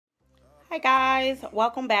Hi guys,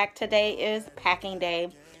 welcome back. Today is packing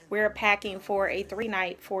day. We're packing for a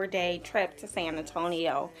 3-night, 4-day trip to San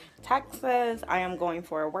Antonio, Texas. I am going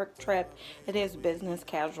for a work trip. It is business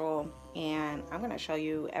casual and I'm going to show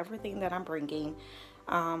you everything that I'm bringing.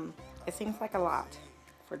 It seems like a lot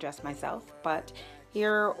for just myself, but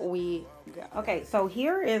here we go. Okay, so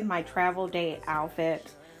here is my travel day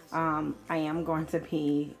outfit. I am going to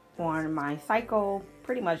be on my cycle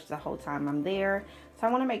pretty much the whole time I'm there. So I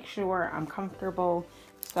want to make sure I'm comfortable.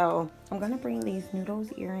 So I'm going to bring these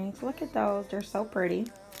Noodles earrings. Look at those. They're so pretty.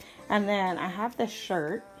 And then I have this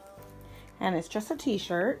shirt. And it's just a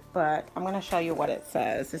t-shirt. But I'm going to show you what it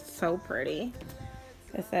says. It's so pretty.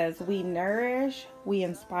 It says, "We nourish, we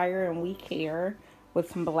inspire, and we care,"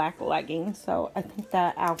 with some black leggings. So I think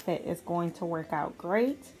that outfit is going to work out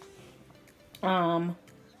great. Then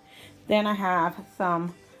I have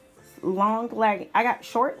some long leg. I got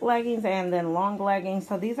short leggings and then long leggings.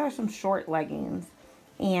 So these are some short leggings.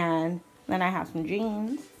 And then I have some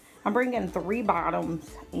jeans. I'm bringing 3 bottoms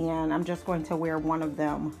and I'm just going to wear one of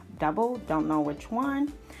them double. Don't know which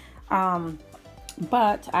one.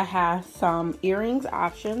 But I have some earrings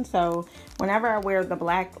option. So whenever I wear the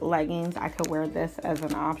black leggings, I could wear this as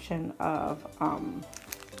an option of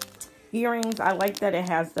earrings. I like that it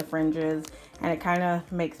has the fringes and it kind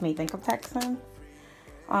of makes me think of Texan.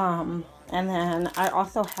 And then I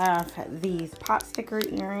also have these pot sticker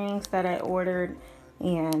earrings that I ordered,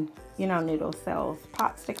 and you know, Noodle sells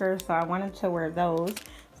pot stickers, so I wanted to wear those.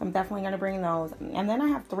 So I'm definitely going to bring those. And then I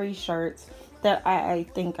have 3 shirts that I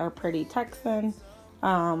think are pretty Texan,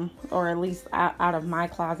 or at least out of my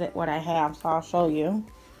closet what I have, so I'll show you.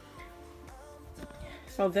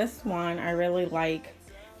 So this one, I really like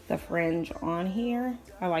the fringe on here.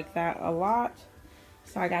 I like that a lot.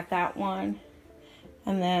 So I got that one.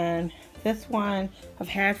 And then this one I've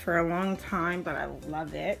had for a long time, but I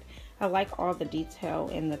love it. I like all the detail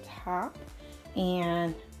in the top.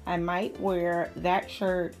 And I might wear that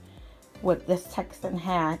shirt with this Texan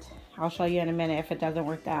hat. I'll show you in a minute if it doesn't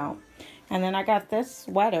work out. And then I got this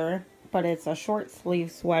sweater, but it's a short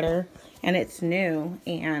sleeve sweater and it's new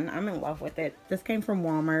and I'm in love with it. This came from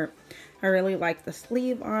Walmart. I really like the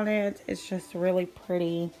sleeve on it. It's just really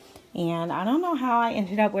pretty. And I don't know how I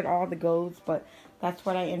ended up with all the golds, but that's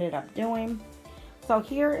what I ended up doing. So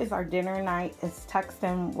here is our dinner night. It's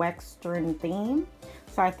Texan Western theme.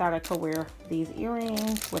 So I thought I could wear these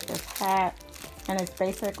earrings with this hat. And it's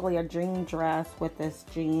basically a jean dress with this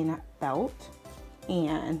jean belt.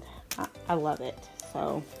 And I love it.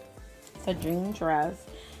 So it's a jean dress.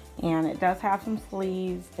 And it does have some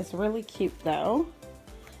sleeves. It's really cute though.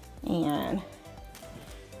 And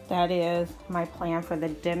that is my plan for the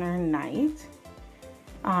dinner night.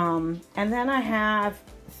 And then I have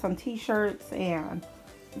some t-shirts, and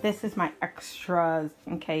this is my extras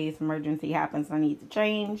in case emergency happens I need to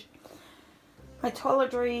change. My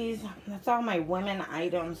toiletries, that's all my women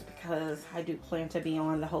items because I do plan to be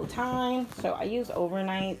on the whole time. So I use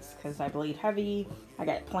overnights because I bleed heavy. I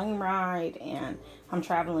got a plane ride and I'm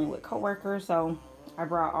traveling with coworkers, so I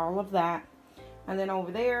brought all of that. And then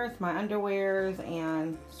over there is my underwears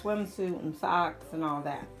and swimsuit and socks and all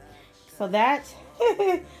that. So that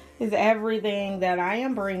is everything that I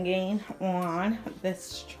am bringing on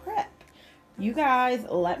this trip. You guys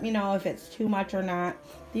let me know if it's too much or not.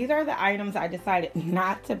 These are the items I decided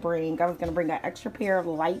not to bring. I was going to bring an extra pair of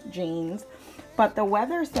light jeans, but the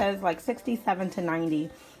weather says like 67 to 90.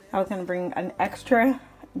 I was going to bring an extra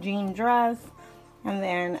jean dress, and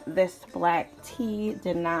then this black tee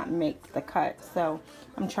did not make the cut. So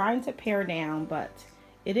I'm trying to pare down, but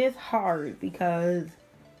it is hard because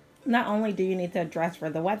not only do you need to dress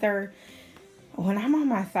for the weather, when I'm on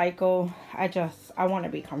my cycle, I want to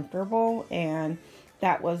be comfortable, and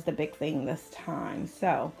that was the big thing this time.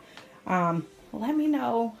 So let me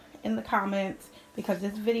know in the comments, because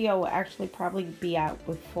this video will actually probably be out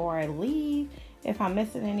before I leave. If I'm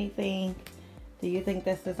missing anything, do you think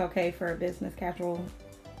this is okay for a business casual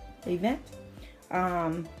event?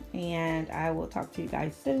 And I will talk to you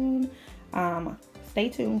guys soon. Stay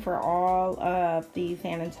tuned for all of the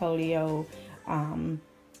San Antonio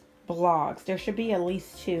vlogs. There should be at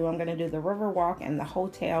least 2. I'm going to do the river walk and the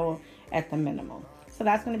hotel at the minimum. So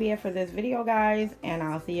that's going to be it for this video, guys, and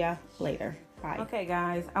I'll see ya later. Bye. Okay,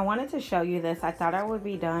 guys, I wanted to show you this. I thought I would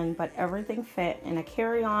be done, but everything fit in a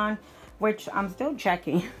carry-on, which I'm still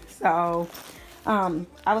checking. So I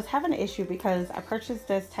was having an issue because I purchased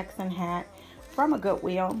this Texan hat from a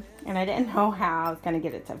Goodwill, and I didn't know how I was going to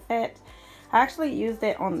get it to fit. I actually used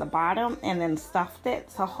it on the bottom and then stuffed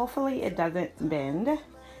it, so hopefully it doesn't bend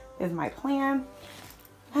is my plan.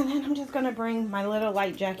 And then I'm just gonna bring my little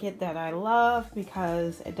light jacket that I love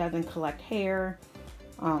because it doesn't collect hair.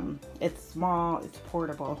 It's small, it's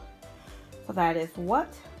portable. So that is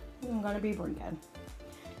what I'm gonna be bringing.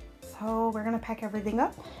 So we're gonna pack everything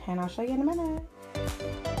up and I'll show you in a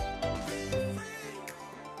minute.